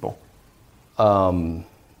recommend to people? About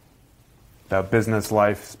business,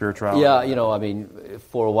 life, spirituality. Yeah, I mean,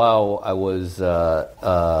 for a while I was,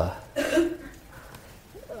 I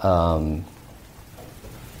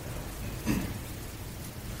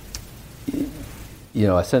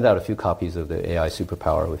sent out a few copies of the AI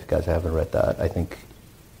Superpower. If you guys haven't read that, I think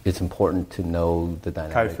it's important to know the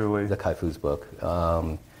dynamic. The Kai-Fu's book.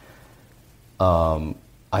 I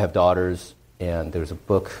have daughters, and there's a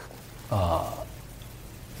book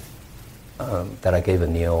that I gave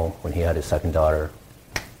Anil when he had his second daughter,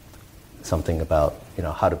 something about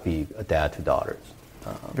how to be a dad to daughters.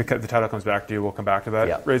 The title comes back to you. We'll come back to that.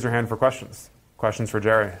 Yeah. Raise your hand for questions. Questions for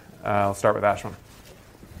Jerry. I'll start with Ashwin.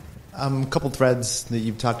 A couple threads that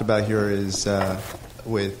you've talked about here is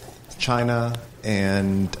with China,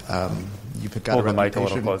 and you've got Hold a the mic a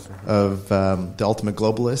little reputation closer. of the ultimate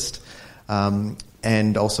globalist,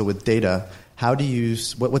 and also with data.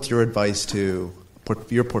 What's your advice to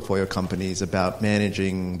your portfolio companies about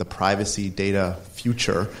managing the privacy data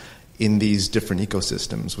future in these different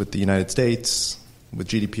ecosystems with the United States, with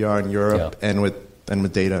GDPR in Europe, and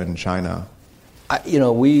with data in China?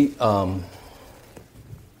 We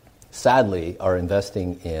sadly are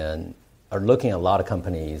looking at a lot of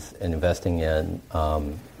companies and investing in.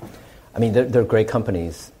 They're great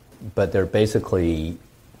companies, but they're basically,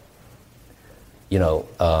 we're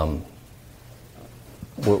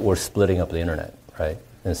splitting up the internet. Right,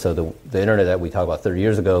 and so the internet that we talked about 30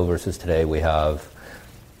 years ago versus today, we have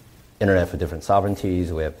internet for different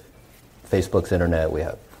sovereignties. We have Facebook's internet, we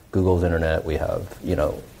have Google's internet, we have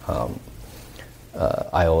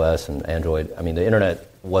iOS and Android. I mean, the internet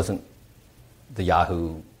wasn't the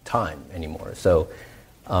Yahoo time anymore. So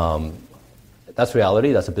that's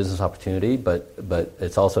reality. That's a business opportunity, but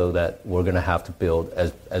it's also that we're going to have to build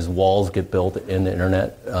as walls get built in the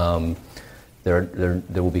internet. There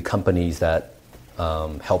will be companies that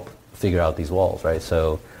help figure out these walls, right?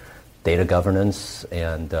 So data governance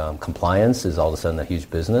and compliance is all of a sudden a huge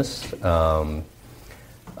business.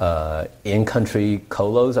 In-country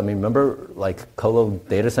colos, I mean, remember, like, colo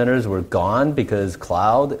data centers were gone because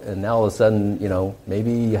cloud, and now all of a sudden,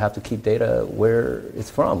 maybe you have to keep data where it's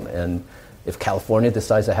from. And if California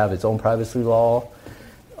decides to have its own privacy law,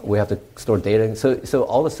 we have to store data. So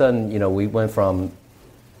all of a sudden, we went from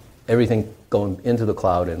everything going into the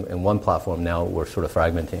cloud in one platform. Now we're sort of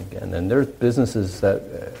fragmenting again. And there's businesses that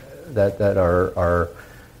are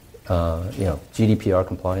GDPR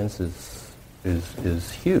compliance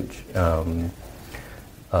is huge.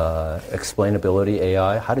 Explainability,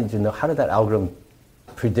 AI. How did that algorithm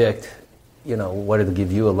predict, whether to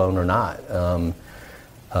give you a loan or not?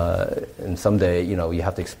 And someday, you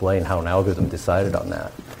have to explain how an algorithm decided on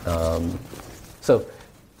that. So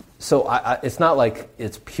it's not like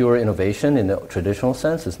it's pure innovation in the traditional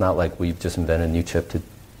sense. It's not like we've just invented a new chip to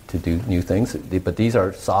do new things. But these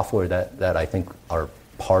are software that I think are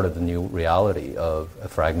part of the new reality of a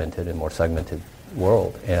fragmented and more segmented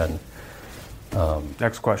world. And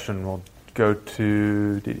next question, we'll go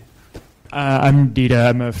to Didi. I'm Dida.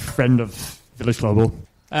 I'm a friend of Village Global.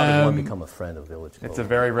 How does one become a friend of Village Global? It's a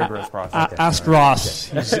very rigorous process. Ask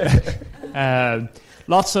Ross.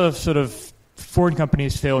 Lots of sort of foreign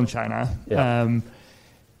companies fail in China. Yeah.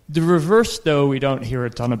 The reverse, though, we don't hear a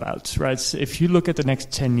ton about, right? So if you look at the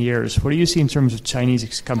next 10 years, what do you see in terms of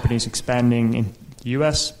Chinese companies expanding in the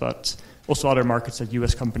U.S., but also other markets that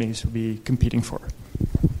U.S. companies will be competing for?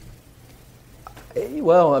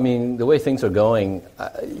 Well, I mean, the way things are going, I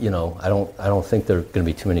don't think there are going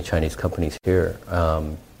to be too many Chinese companies here,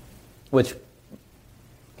 which,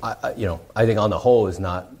 I think on the whole is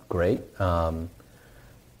not great.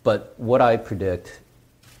 But what I predict,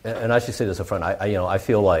 and I should say this up front, I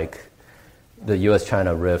feel like the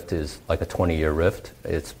U.S.-China rift is like a 20-year rift.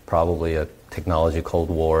 It's probably a technology Cold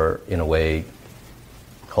War in a way.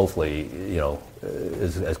 Hopefully,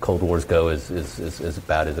 as Cold Wars go, is as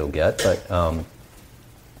bad as it'll get. But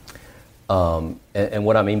and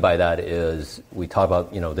what I mean by that is we talk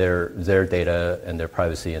about their data and their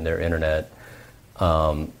privacy and their internet.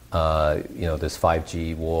 This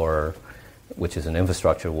 5G war, which is an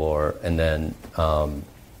infrastructure war, and then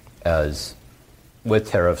as with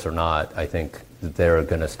tariffs or not, I think they're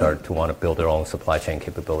going to start to want to build their own supply chain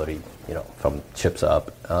capability, from chips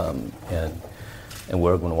up, and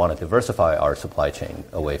we're going to want to diversify our supply chain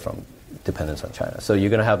away from dependence on China. So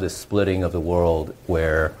you're going to have this splitting of the world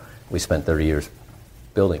where we spent 30 years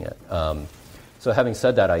building it. So having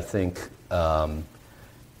said that, I think when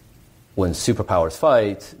superpowers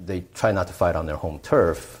fight, they try not to fight on their home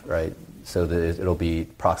turf, right? So that it'll be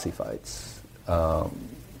proxy fights.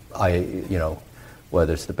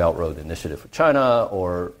 Whether it's the Belt Road Initiative for China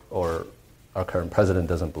or our current president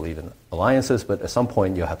doesn't believe in alliances, but at some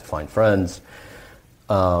point you'll have to find friends.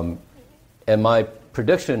 And my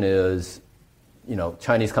prediction is,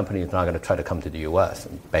 Chinese companies are not going to try to come to the U.S.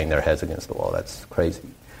 and bang their heads against the wall. That's crazy.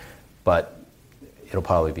 But it'll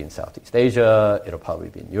probably be in Southeast Asia. It'll probably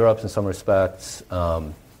be in Europe in some respects.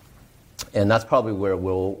 And that's probably where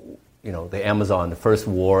the first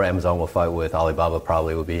war Amazon will fight with Alibaba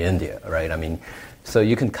probably will be India, right? I mean, so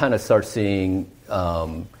you can kind of start seeing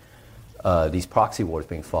these proxy wars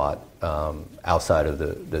being fought outside of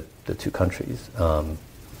the two countries. And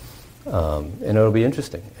it'll be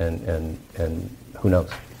interesting, and who knows?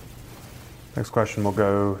 Next question, we'll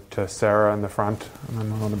go to Sarah in the front, and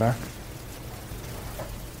then one on the back.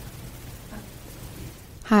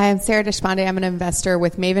 Hi, I'm Sarah Deshpande. I'm an investor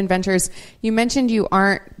with Maven Ventures. You mentioned you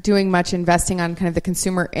aren't doing much investing on kind of the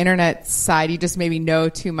consumer internet side. You just maybe know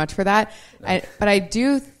too much for that. No. But I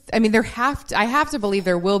do. I mean, I have to believe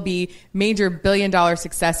there will be major billion-dollar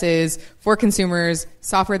successes for consumers,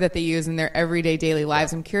 software that they use in their everyday daily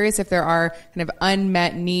lives. I'm curious if there are kind of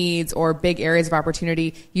unmet needs or big areas of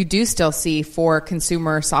opportunity you do still see for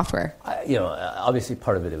consumer software. Obviously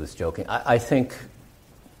part of it was joking. I think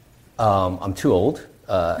I'm too old.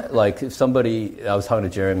 Like if somebody, I was talking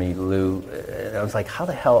to Jeremy Liu, and I was like, how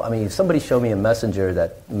the hell? I mean, if somebody showed me a messenger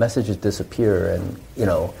that messages disappear, and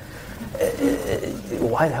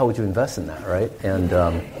why the hell would you invest in that, right? And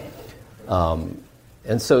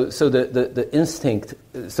so the instinct.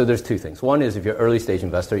 So there's two things. One is if you're an early stage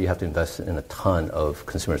investor, you have to invest in a ton of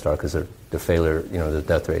consumer startups because their failure, the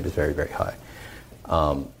death rate is very, very high,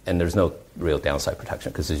 and there's no real downside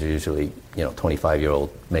protection because there's usually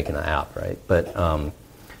 25-year-old making an app, right? But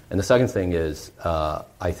and the second thing is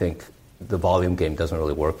I think the volume game doesn't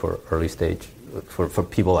really work for early stage for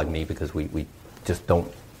people like me because we just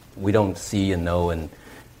don't see and know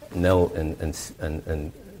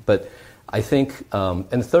but I think,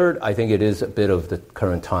 and third, I think it is a bit of the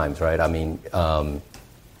current times, right? I mean,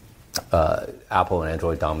 Apple and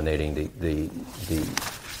Android dominating the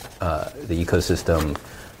ecosystem,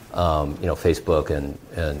 Facebook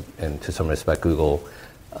and to some respect Google.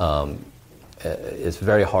 It's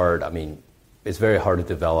very hard. I mean, it's very hard to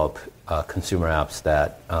develop consumer apps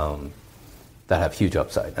that have huge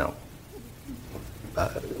upside. Now,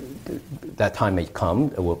 that time may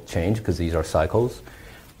come. It will change because these are cycles.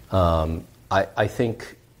 I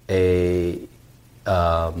think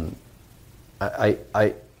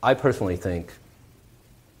I personally think,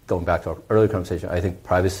 going back to our earlier conversation, I think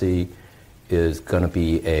privacy is going to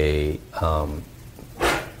be a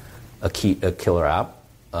killer app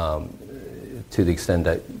to the extent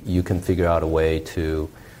that you can figure out a way to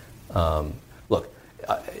look.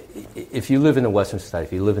 If you live in a Western society,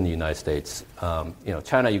 if you live in the United States,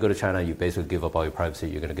 China, you go to China, you basically give up all your privacy.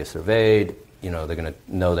 You're going to get surveyed. They're going to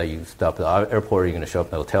know that you stopped at the airport. You're going to show up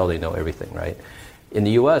in the hotel. They know everything, right? In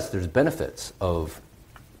the U.S., there's benefits of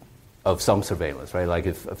some surveillance, right? Like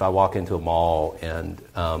if I walk into a mall and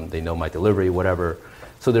they know my delivery, whatever.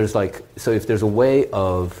 So if there's a way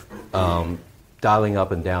of dialing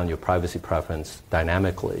up and down your privacy preference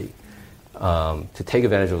dynamically to take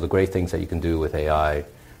advantage of the great things that you can do with AI,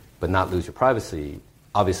 but not lose your privacy,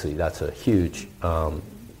 obviously that's a huge.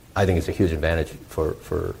 I think it's a huge advantage for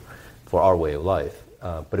our way of life.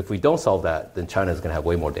 But if we don't solve that, then China is going to have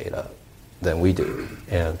way more data than we do,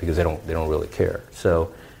 and because they don't really care.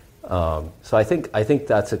 So I think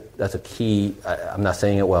that's a key. I'm not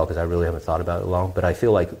saying it well because I really haven't thought about it long, but I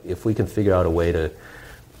feel like if we can figure out a way to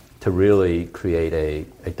really create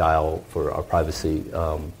a dial for our privacy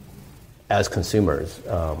as consumers,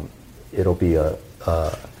 it'll be I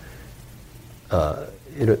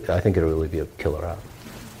think it'll really be a killer app.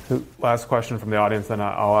 Last question from the audience, then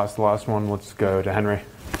I'll ask the last one. Let's go to Henry.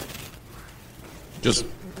 Just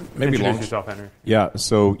maybe introduce yourself, Henry. Yeah.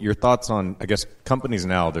 So your thoughts on, I guess, companies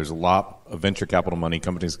now. There's a lot of venture capital money.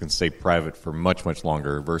 Companies can stay private for much, much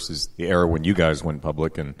longer versus the era when you guys went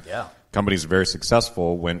public, and companies very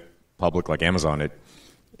successful went public, like Amazon at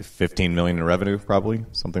 $15 million in revenue, probably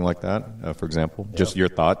something like that. For example, just your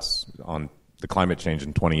thoughts on the climate change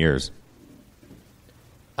in 20 years.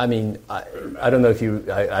 I mean, I don't know if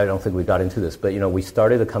I don't think we got into this, but we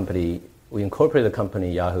started the company, we incorporated the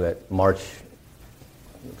company Yahoo at March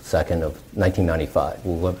 2nd of 1995.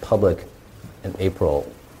 We went public in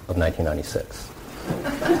April of 1996.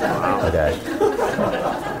 Okay.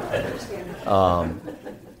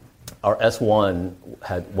 Our S1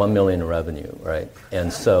 had $1 million in revenue, right?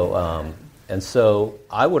 And so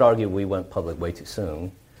I would argue we went public way too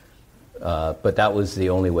soon, but that was the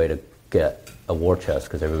only way to get a war chest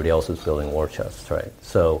because everybody else was building war chests, right?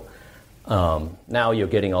 So now you're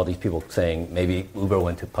getting all these people saying maybe Uber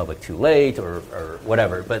went to public too late or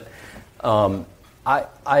whatever. But I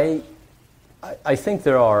think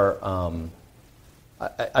there are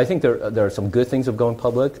I think there are some good things of going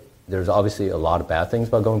public. There's obviously a lot of bad things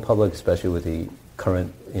about going public, especially with the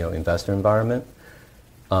current investor environment.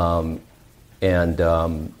 But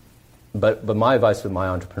my advice to my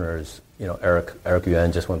entrepreneurs, Eric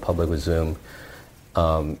Yuan just went public with Zoom.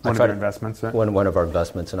 One of our investments, right? One of our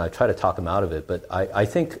investments, and I try to talk him out of it. But I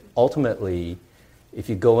think ultimately, if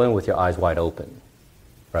you go in with your eyes wide open,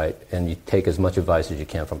 right, and you take as much advice as you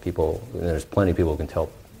can from people, and there's plenty of people who can tell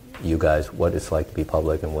you guys what it's like to be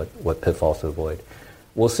public and what pitfalls to avoid.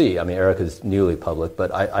 We'll see. I mean, Eric is newly public,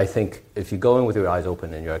 but I think if you go in with your eyes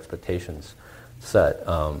open and your expectations set,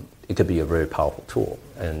 it could be a very powerful tool.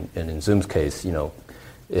 And in Zoom's case,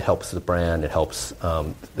 it helps the brand, it helps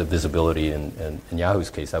the visibility. And in Yahoo's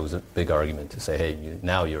case, that was a big argument to say, hey,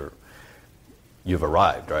 now you've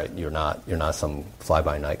arrived, right? You're not some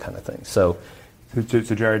fly-by-night kind of thing. So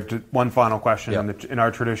Jared, one final question. In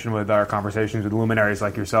our tradition with our conversations with luminaries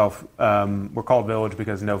like yourself, we're called Village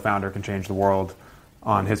because no founder can change the world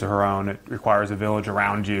on his or her own. It requires a village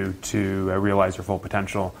around you to realize your full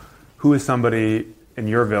potential. Who is somebody in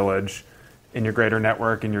your village, in your greater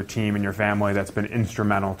network, in your team, in your family that's been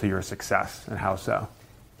instrumental to your success, and how so?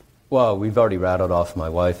 Well, we've already rattled off my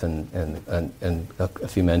wife and a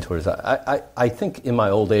few mentors. I think in my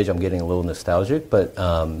old age I'm getting a little nostalgic, but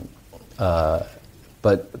I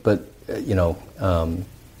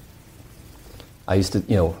used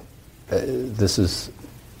to, this is,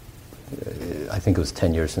 I think it was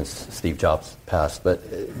 10 years since Steve Jobs passed, but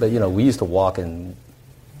we used to walk in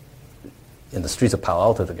the streets of Palo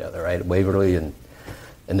Alto together, right? Waverly, and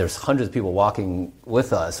there's hundreds of people walking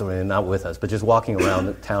with us, or not with us, but just walking around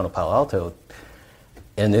the town of Palo Alto,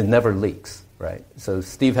 and it never leaks, right? So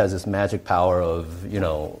Steve has this magic power of,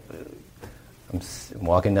 I'm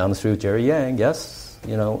walking down the street with Jerry Yang, yes,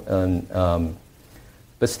 and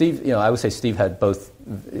but Steve, I would say Steve had both,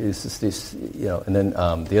 and then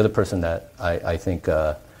the other person that I think in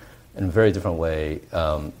a very different way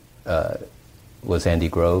was Andy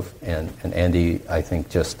Grove, and Andy, I think,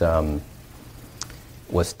 just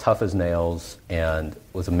was tough as nails and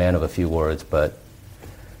was a man of a few words, but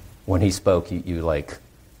when he spoke, you like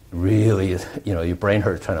really, your brain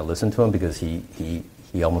hurt trying to listen to him because he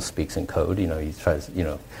almost speaks in code. He tries,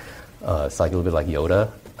 it's like a little bit like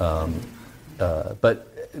Yoda. But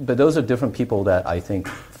those are different people that I think,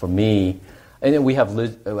 for me, and then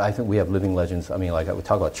I think we have living legends. I mean, like we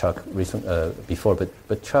talked about Chuck before,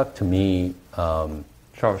 but Chuck, to me,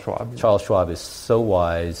 Charles Schwab. Charles Schwab is so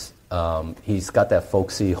wise. He's got that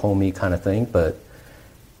folksy, homey kind of thing, but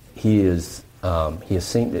he has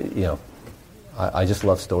seen, I just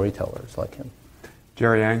love storytellers like him.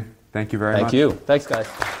 Jerry Yang, thank you very much. Thank you. Thanks, guys.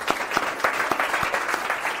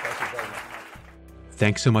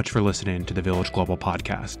 Thanks so much for listening to the Village Global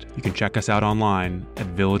podcast. You can check us out online at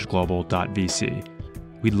villageglobal.vc.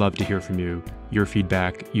 We'd love to hear from you, your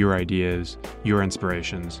feedback, your ideas, your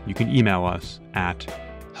inspirations. You can email us at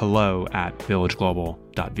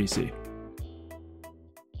hello@villageglobal.vc.